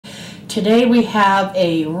Today we have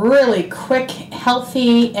a really quick,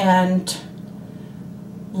 healthy, and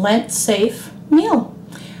Lent-safe meal.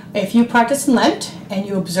 If you practice Lent and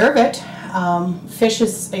you observe it, fish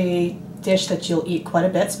is a dish that you'll eat quite a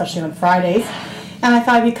bit, especially on Fridays. And I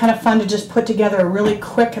thought it'd be kind of fun to just put together a really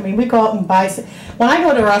quick, we go out and buy, when I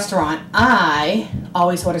go to a restaurant, I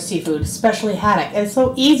always order seafood, especially haddock. And it's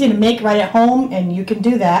so easy to make right at home, and you can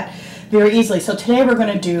do that very easily. So today we're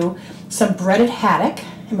going to do some breaded haddock,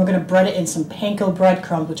 and we're going to bread it in some panko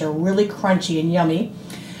breadcrumbs, which are really crunchy and yummy.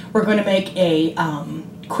 We're going to make a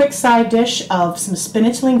quick side dish of some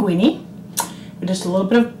spinach linguine with just a little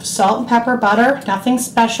bit of salt and pepper, butter, nothing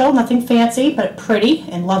special, nothing fancy, but pretty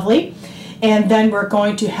and lovely. And then we're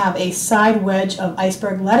going to have a side wedge of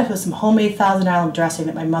iceberg lettuce with some homemade Thousand Island dressing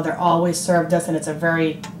that my mother always served us, and it's a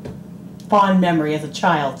very fond memory as a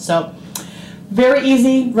child. So, very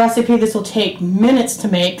easy recipe. This will take minutes to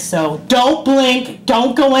make, so don't blink,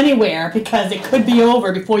 don't go anywhere, because it could be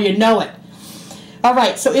over before you know it. All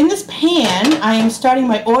right, so in this pan, I am starting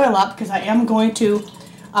my oil up because I am going to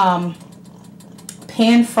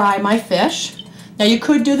pan fry my fish. Now you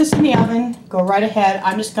could do this in the oven, go right ahead.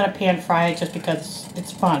 I'm just going to pan fry it just because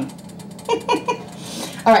it's fun.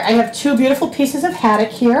 All right, I have two beautiful pieces of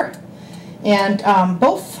haddock here, and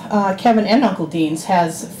both Kevin and Uncle Dean's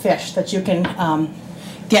has fish that you can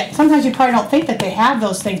get. Sometimes you probably don't think that they have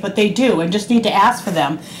those things, but they do, and just need to ask for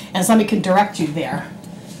them, and somebody can direct you there.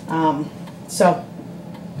 So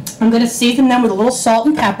I'm going to season them with a little salt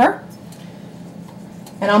and pepper.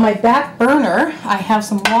 And on my back burner, I have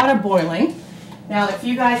some water boiling. Now, if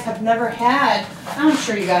you guys have never had, I'm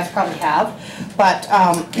sure you guys probably have, but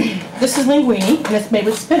this is linguine, and it's made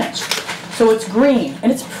with spinach. So it's green,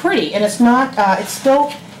 and it's pretty, and it's not,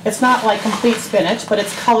 it's not like complete spinach, but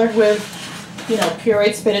it's colored with,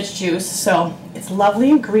 pureed spinach juice. So it's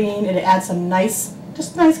lovely and green, and it adds some nice,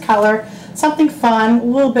 just nice color, something fun, a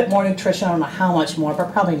little bit more nutrition. I don't know how much more,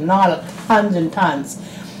 but probably not tons and tons.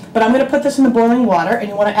 But I'm going to put this in the boiling water, and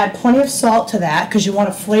you want to add plenty of salt to that because you want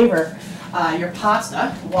to flavor your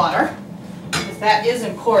pasta water, because that is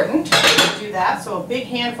important to do that. So a big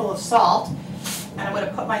handful of salt, and I'm going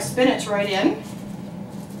to put my spinach right in,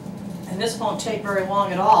 and this won't take very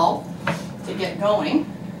long at all to get going.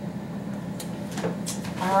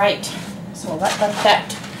 All right, so let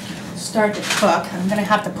that start to cook. I'm going to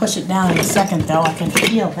have to push it down in a second, though. I can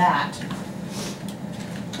feel that.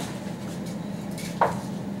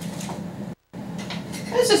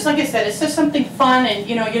 It's just, like I said, it's just something fun, and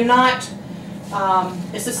you're not,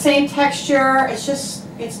 it's the same texture.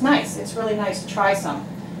 It's nice. It's really nice to try some.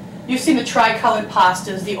 You've seen the tri-colored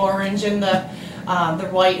pastas, the orange and the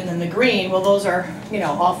white and then the green. Well, those are,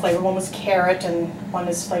 all flavored. One was carrot and one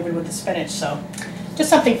is flavored with the spinach, so just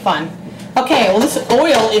something fun. Okay, well, this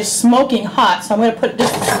oil is smoking hot, so I'm going to put this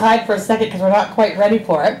aside for a second because we're not quite ready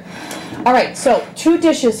for it. All right, so two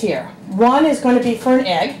dishes here. One is going to be for an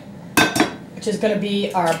egg, which is going to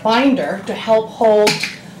be our binder to help hold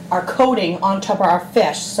our coating on top of our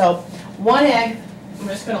fish. So one egg, I'm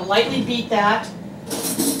just going to lightly beat that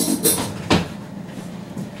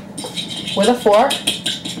with a fork.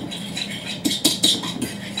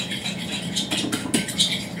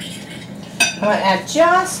 I'm going to add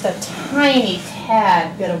just a tiny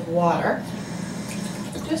tad bit of water,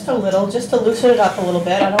 just a little, just to loosen it up a little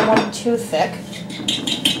bit. I don't want it too thick.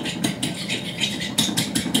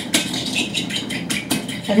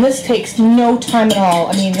 And this takes no time at all.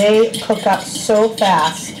 I mean, they cook up so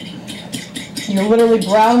fast. You literally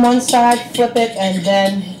brown one side, flip it, and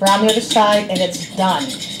then brown the other side, and it's done.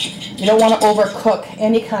 You don't want to overcook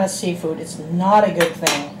any kind of seafood. It's not a good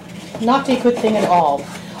thing. Not a good thing at all.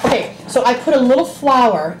 Okay, so I put a little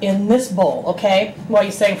flour in this bowl, okay? Well,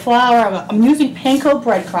 you're saying flour, I'm using panko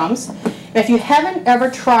breadcrumbs. If you haven't ever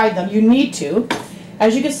tried them, you need to.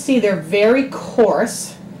 As you can see, they're very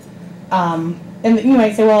coarse. And you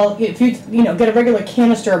might say, well, if you get a regular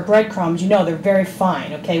canister of breadcrumbs, they're very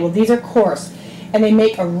fine, okay? Well, these are coarse, and they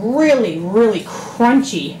make a really, really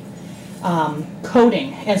crunchy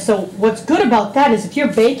coating. And so what's good about that is if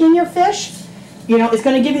you're baking your fish, it's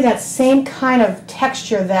going to give you that same kind of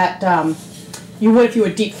texture that you would if you were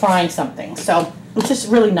deep frying something. So it's just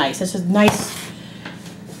really nice. This is nice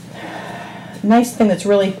thing that's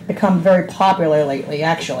really become very popular lately,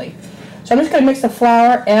 actually. So I'm just going to mix the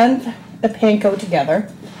flour and the panko together.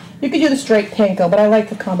 You could do the straight panko, but I like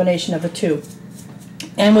the combination of the two.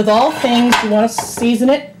 And with all things, you want to season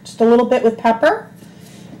it just a little bit with pepper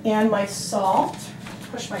and my salt.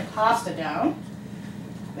 Push my pasta down.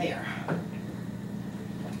 There.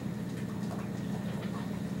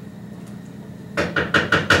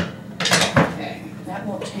 Okay, that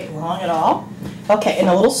won't take long at all. Okay, and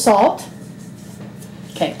a little salt.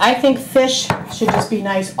 Okay, I think fish should just be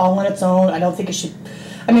nice all on its own. I don't think it should,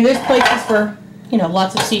 I mean, there's places for, you know,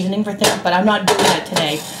 lots of seasoning for things, but I'm not doing that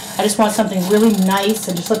today. I just want something really nice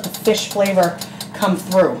and just let the fish flavor come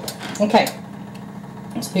through. Okay,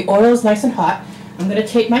 so the oil is nice and hot. I'm going to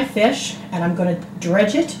take my fish and I'm going to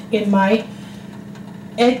dredge it in my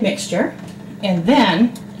egg mixture and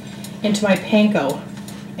then into my panko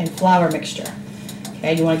and flour mixture.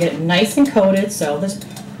 Okay, you want to get it nice and coated, so these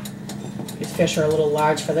fish are a little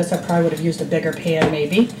large for this. I probably would have used a bigger pan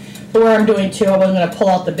maybe. But where I'm doing too, I wasn't going to pull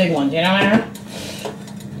out the big ones, you know?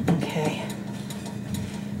 Okay,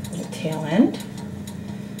 the tail end.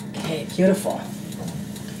 Okay, beautiful.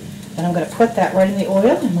 Then I'm going to put that right in the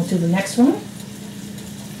oil and we'll do the next one.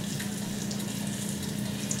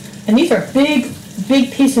 And these are big,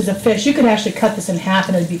 big pieces of fish. You could actually cut this in half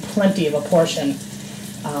and it would be plenty of a portion,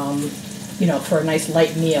 you know, for a nice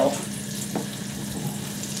light meal.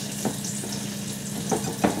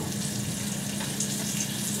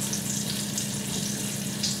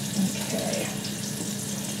 Okay.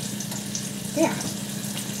 There.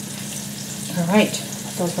 All right.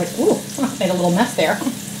 Those right. Ooh, made a little mess there.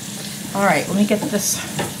 All right, let me get this.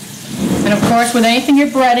 And of course, with anything you're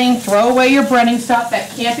breading, throw away your breading stuff that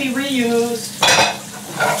can't be reused.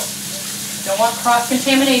 Don't want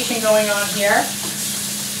cross-contamination going on here.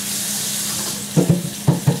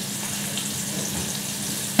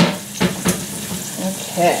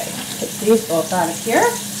 Okay, get these both out of here.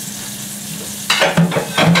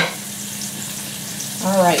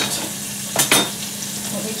 All right.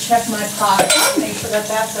 Let me check my pasta, make sure that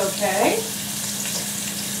that's okay.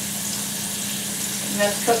 And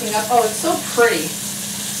that's cooking up. Oh, it's so pretty.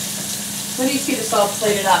 When do you see this all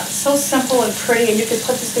plated up? It's so simple and pretty, and you can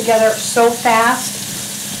put this together so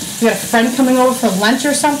fast. You got a friend coming over for lunch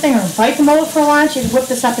or something, or invite them over for lunch, you can whip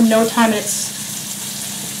this up in no time, and it's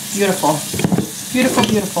beautiful. Beautiful,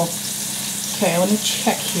 beautiful. Okay, let me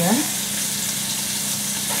check here.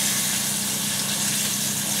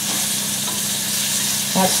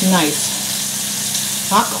 That's nice.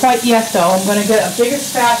 Not quite yet though. I'm going to get a bigger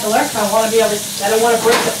spatula. I want to be able to, I don't want to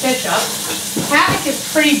break the fish up. Haddock is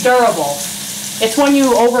pretty durable. It's when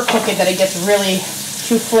you overcook it that it gets really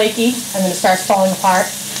too flaky and then it starts falling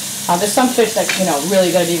apart. There's some fish that, you know,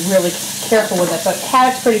 really got to be really careful with it, but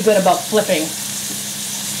haddock's pretty good about flipping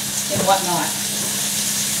and whatnot.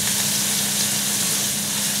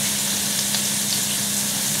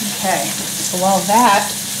 Okay, so while that,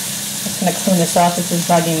 I'm just going to clean this off. This is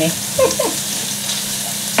bugging me.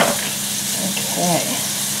 Okay,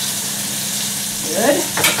 good.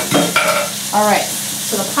 All right,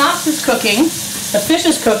 so the pasta's cooking, the fish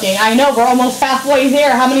is cooking. I know we're almost halfway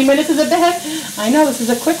there. How many minutes has it been? I know this is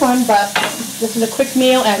a quick one, but this is a quick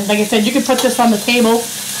meal, and like I said, you can put this on the table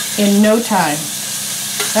in no time.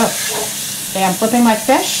 Oh, okay, I'm flipping my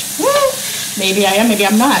fish. Woo! Maybe I am, maybe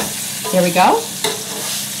I'm not. Here we go.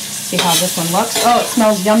 See how this one looks. Oh, it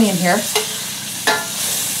smells yummy in here.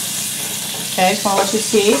 Okay, just want to let you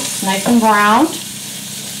see. Nice and browned.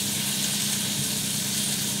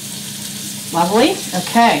 Lovely.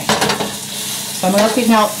 Okay. So I'm going to let these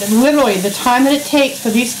now. Literally, the time that it takes for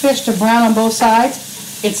these fish to brown on both sides,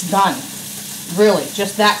 it's done. Really,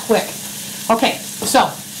 just that quick. Okay,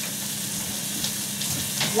 so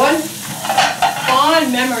one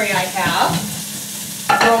fond memory I have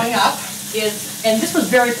growing up is, and this was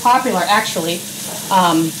very popular actually,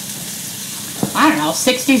 I don't know,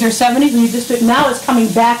 60s or 70s, and you just, now it's coming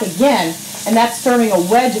back again, and that's serving a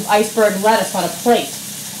wedge of iceberg lettuce on a plate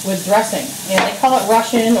with dressing. And they call it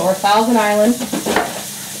Russian or Thousand Island.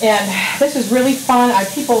 And this is really fun.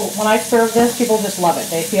 People, when I serve this, people just love it.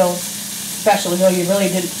 They feel special, even though you really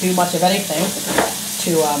didn't do much of anything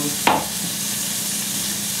to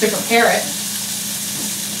prepare it.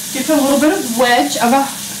 You put a little bit of wedge of a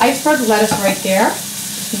iceberg lettuce right there.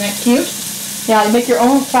 Isn't that cute? Now, you make your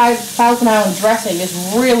own Thousand Island dressing. It's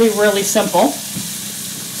really, really simple.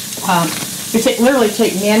 You literally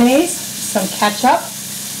take mayonnaise, some ketchup,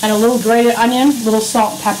 and a little grated onion, little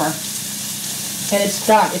salt and pepper. And it's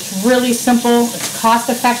done. It's really simple. It's cost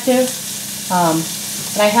effective.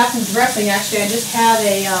 And I have some dressing. Actually, I just had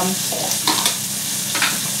a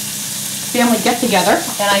family get-together,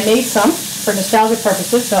 and I made some for nostalgia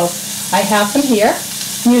purposes, so I have some here.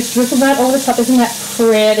 And you just drizzle that over the top. Isn't that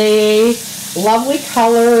pretty? Lovely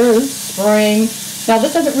colors, spring. Now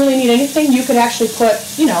this doesn't really need anything. You could actually put,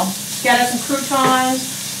 you know, scatter some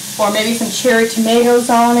croutons or maybe some cherry tomatoes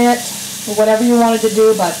on it or whatever you wanted to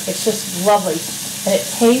do, but it's just lovely. And it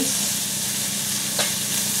tastes,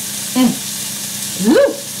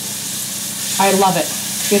 woo! I love it.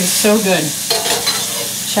 It is so good.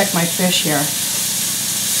 Check my fish here.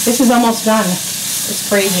 This is almost done. It's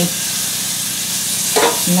crazy.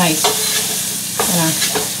 Nice.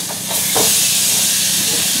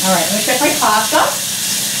 All right, let me check my pasta.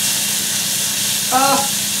 Oh,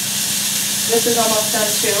 this is almost done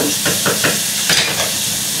too.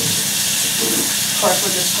 Of course,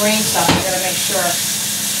 with this green stuff, you gotta make sure,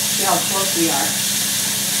 see how close we are.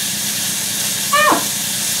 Ah!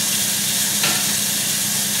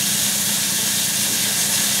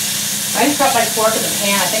 I didn't drop my fork in the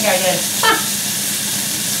pan. I think I did.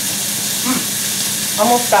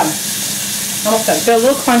 Almost done. Almost done. Got a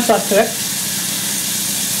little crunch left to it.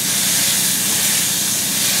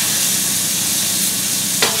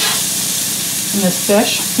 And this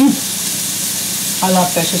fish. I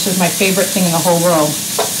love fish. This is my favorite thing in the whole world.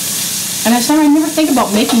 And I never think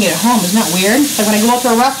about making it at home. Isn't that weird? Like when I go out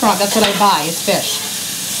to a restaurant, that's what I buy, is fish.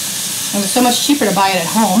 And it's so much cheaper to buy it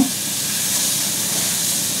at home.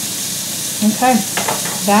 Okay,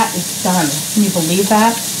 that is done. Can you believe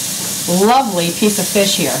that? Lovely piece of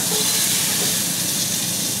fish here.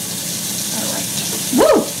 All right.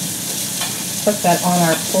 Woo! Put that on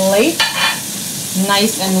our plate.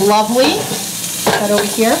 Nice and lovely. Put that over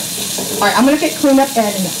here. All right, I'm going to get cleaned up,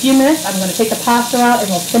 and in a few minutes, I'm going to take the pasta out, and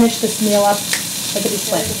we'll finish this meal up. Look at these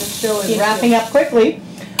plates. Wrapping up quickly.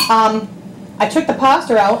 I took the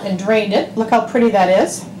pasta out and drained it. Look how pretty that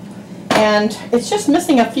is. And it's just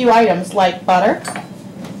missing a few items like butter.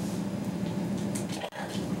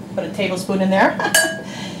 Put a tablespoon in there.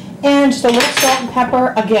 And just a little salt and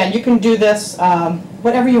pepper. Again, you can do this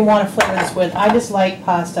whatever you want to flavor this with. I just like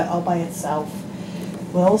pasta all by itself.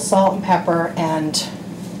 A little salt and pepper, and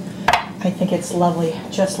I think it's lovely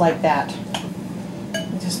just like that.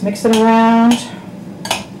 Just mix it around.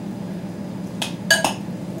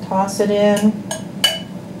 Toss it in.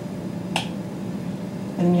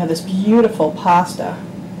 And then you have this beautiful pasta.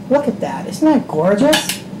 Look at that. Isn't that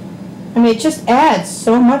gorgeous? I mean, it just adds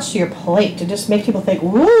so much to your plate to just make people think,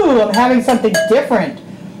 woo, I'm having something different.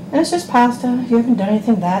 And it's just pasta. You haven't done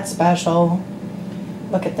anything that special.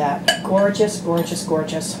 Look at that. Gorgeous, gorgeous,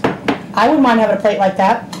 gorgeous. I wouldn't mind having a plate like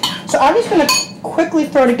that. So I'm just going to quickly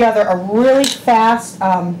throw together a really fast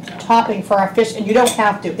topping for our fish. And you don't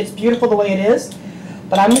have to. It's beautiful the way it is.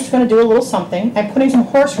 But I'm just going to do a little something. I'm putting some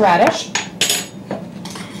horseradish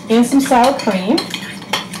in some sour cream,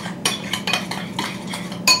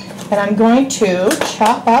 and I'm going to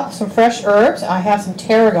chop up some fresh herbs. I have some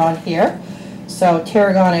tarragon here, so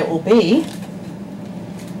tarragon it will be.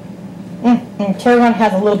 And tarragon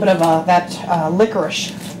has a little bit of that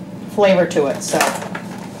licorice flavor to it, so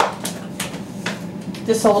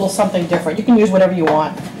just a little something different. You can use whatever you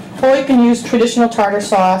want, or you can use traditional tartar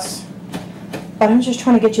sauce, but I'm just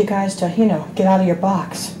trying to get you guys to, you know, get out of your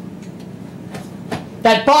box.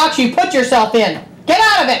 That box you put yourself in. Get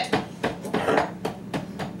out of it!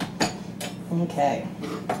 Okay.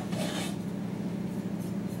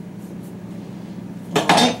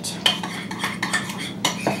 Alright.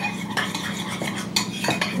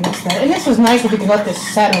 Mix that. And this is nice if you can let this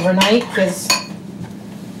set overnight, because a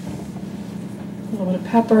little bit of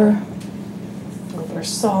pepper, a little bit of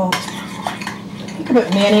salt. You can put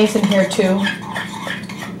mayonnaise in here too.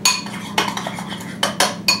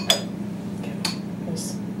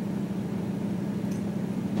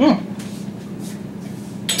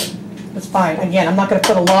 It's fine. Again, I'm not going to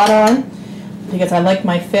put a lot on because I like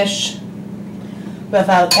my fish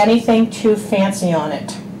without anything too fancy on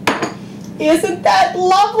it. Isn't that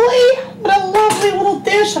lovely? What a lovely little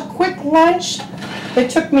dish. A quick lunch. It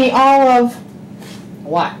took me all of,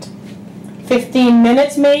 what, 15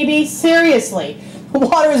 minutes maybe? Seriously. The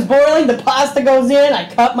water is boiling, the pasta goes in,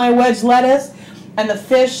 I cut my wedge lettuce, and the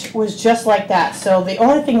fish was just like that. So the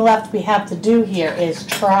only thing left we have to do here is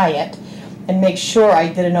try it and make sure I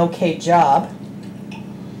did an okay job.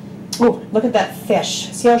 Ooh, look at that fish.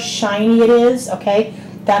 See how shiny it is? Okay,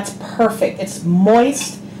 that's perfect. It's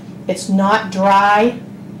moist. It's not dry.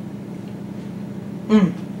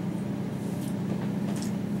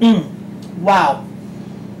 Wow.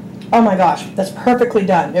 Oh my gosh, that's perfectly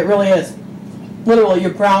done. It really is. Literally, you're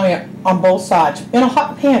browning it on both sides. In a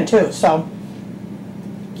hot pan too, so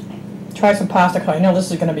try some pasta, because I know this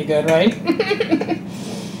is going to be good, right?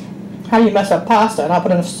 How do you mess up pasta? And I'll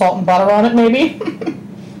put enough salt and butter on it, maybe?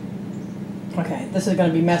 Okay, this is going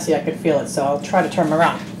to be messy. I could feel it, so I'll try to turn them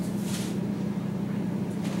around.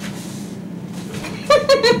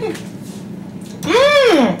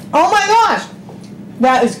 Oh my gosh!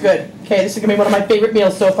 That is good. Okay, this is going to be one of my favorite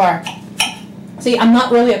meals so far. See, I'm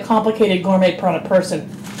not really a complicated gourmet product person.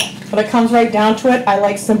 When it comes right down to it, I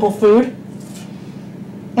like simple food.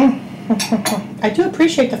 I do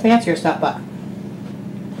appreciate the fancier stuff, but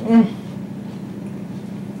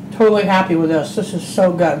totally happy with this. This is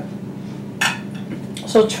so good.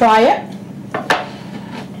 So try it.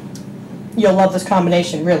 You'll love this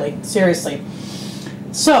combination, really, seriously.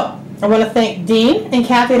 So I want to thank Dean and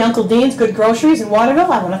Kathy and Uncle Dean's Good Groceries in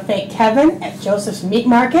Waterville. I want to thank Kevin at Joseph's Meat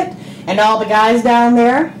Market and all the guys down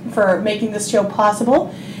there for making this show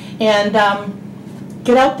possible. And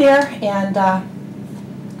get out there and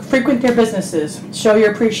frequent their businesses. Show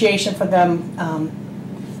your appreciation for them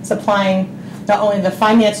supplying not only the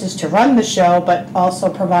finances to run the show, but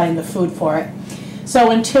also providing the food for it.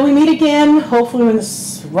 So until we meet again, hopefully when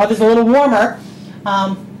the weather's a little warmer,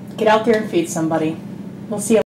 get out there and feed somebody. We'll see you.